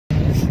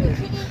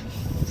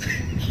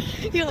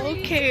Yeah,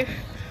 okay.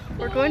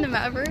 We're going to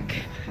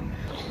Maverick.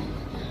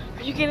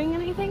 Are you getting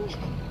anything?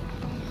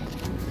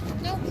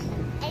 Nope.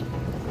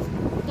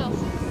 No.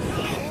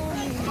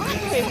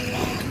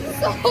 It's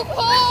so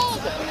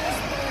cold!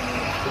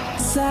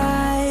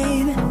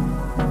 Side.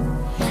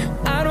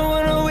 I don't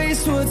wanna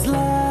waste what's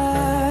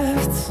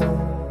left.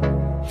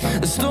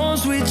 The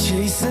storms we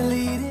chase are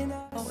leading.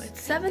 Oh,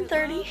 it's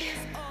 7:30.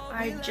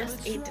 I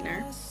just ate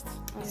dinner.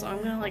 So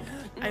I'm gonna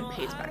I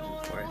pace back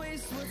and forth.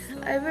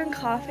 I've been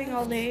coughing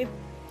all day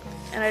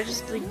and I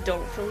just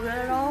don't feel good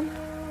at all.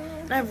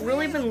 And I've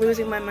really been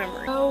losing my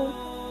memory. So,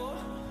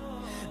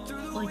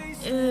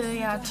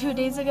 yeah, 2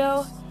 days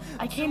ago,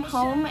 I came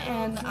home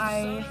and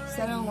I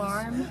set an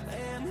alarm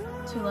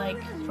to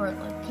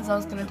because I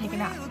was gonna take a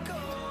nap.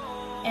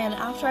 And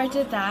after I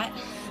did that,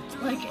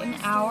 an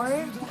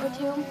hour or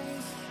two,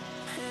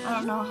 I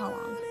don't know how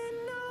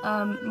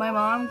long, my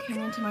mom came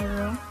into my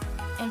room,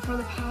 and for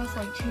the past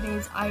 2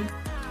 days, I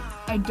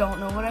don't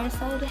know what I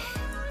said.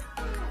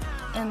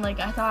 And I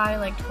thought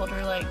I told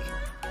her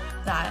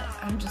that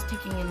I'm just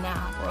taking a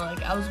nap, or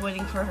I was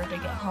waiting for her to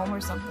get home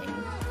or something.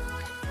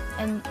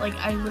 And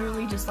I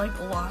literally just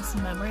lost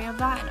memory of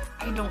that, and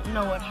I don't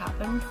know what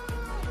happened.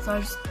 So I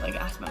just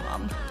asked my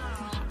mom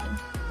what happened.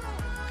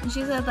 And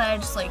she said that I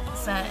just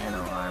set an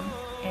alarm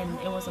and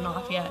it wasn't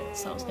off yet,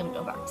 so I was gonna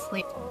go back to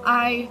sleep.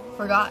 I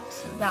forgot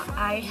that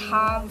I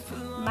have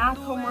math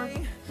homework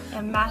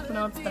and math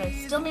notes that I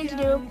still need to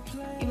do,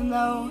 even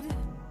though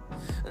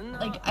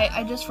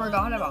I just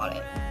forgot about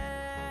it.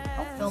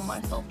 I'll film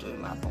myself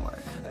doing math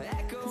homework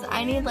because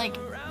I need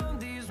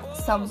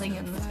something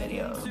in this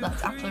video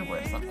that's actually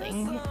worth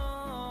something.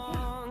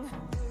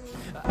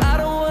 I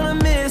don't wanna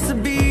miss a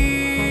beat.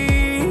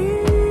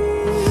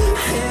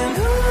 And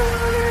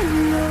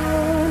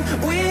on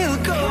we'll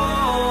go,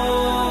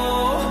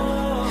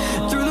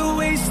 through the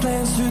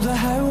wastelands, through the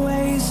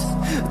highways,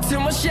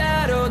 till my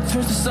shadow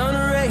turns to sun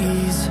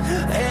rays.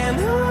 And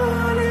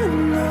on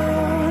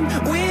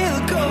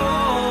we'll go,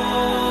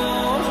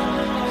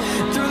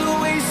 through the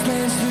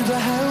wastelands, through the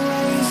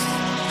highways,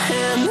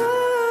 and on.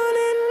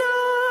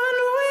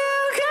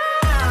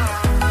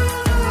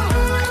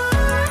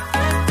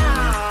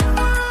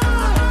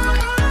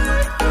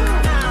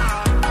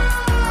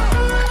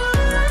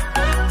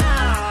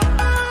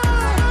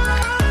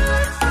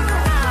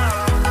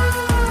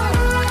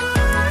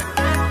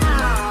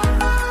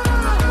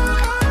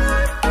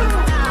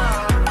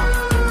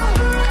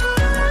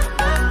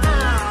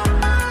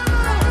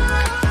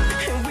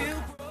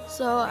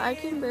 So I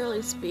can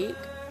barely speak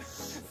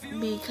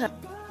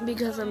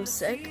because I'm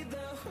sick.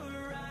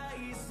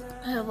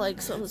 I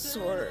have some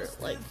sore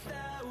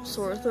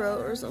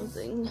throat or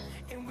something.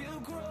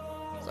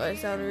 So I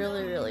sound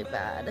really, really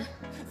bad.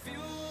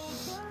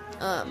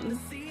 I'm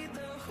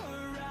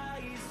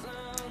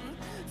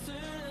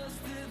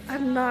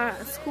not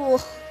at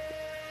school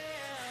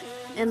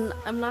and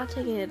I'm not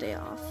taking a day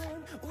off.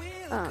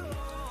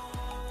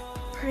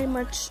 Pretty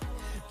much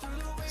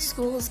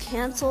school is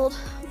canceled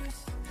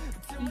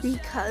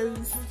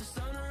because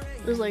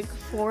there's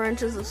 4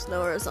 inches of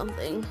snow or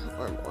something,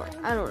 or more.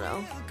 I don't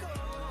know.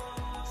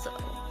 So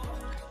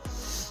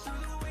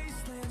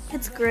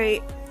it's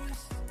great.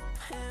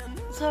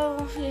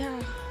 So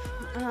yeah,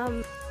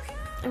 I'm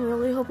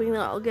really hoping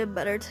that I'll get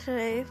better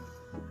today.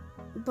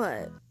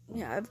 But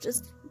yeah, I've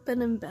just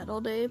been in bed all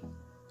day.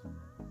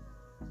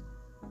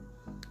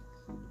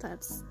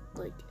 That's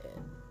it.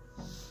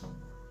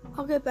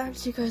 I'll get back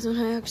to you guys when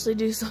I actually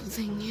do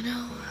something,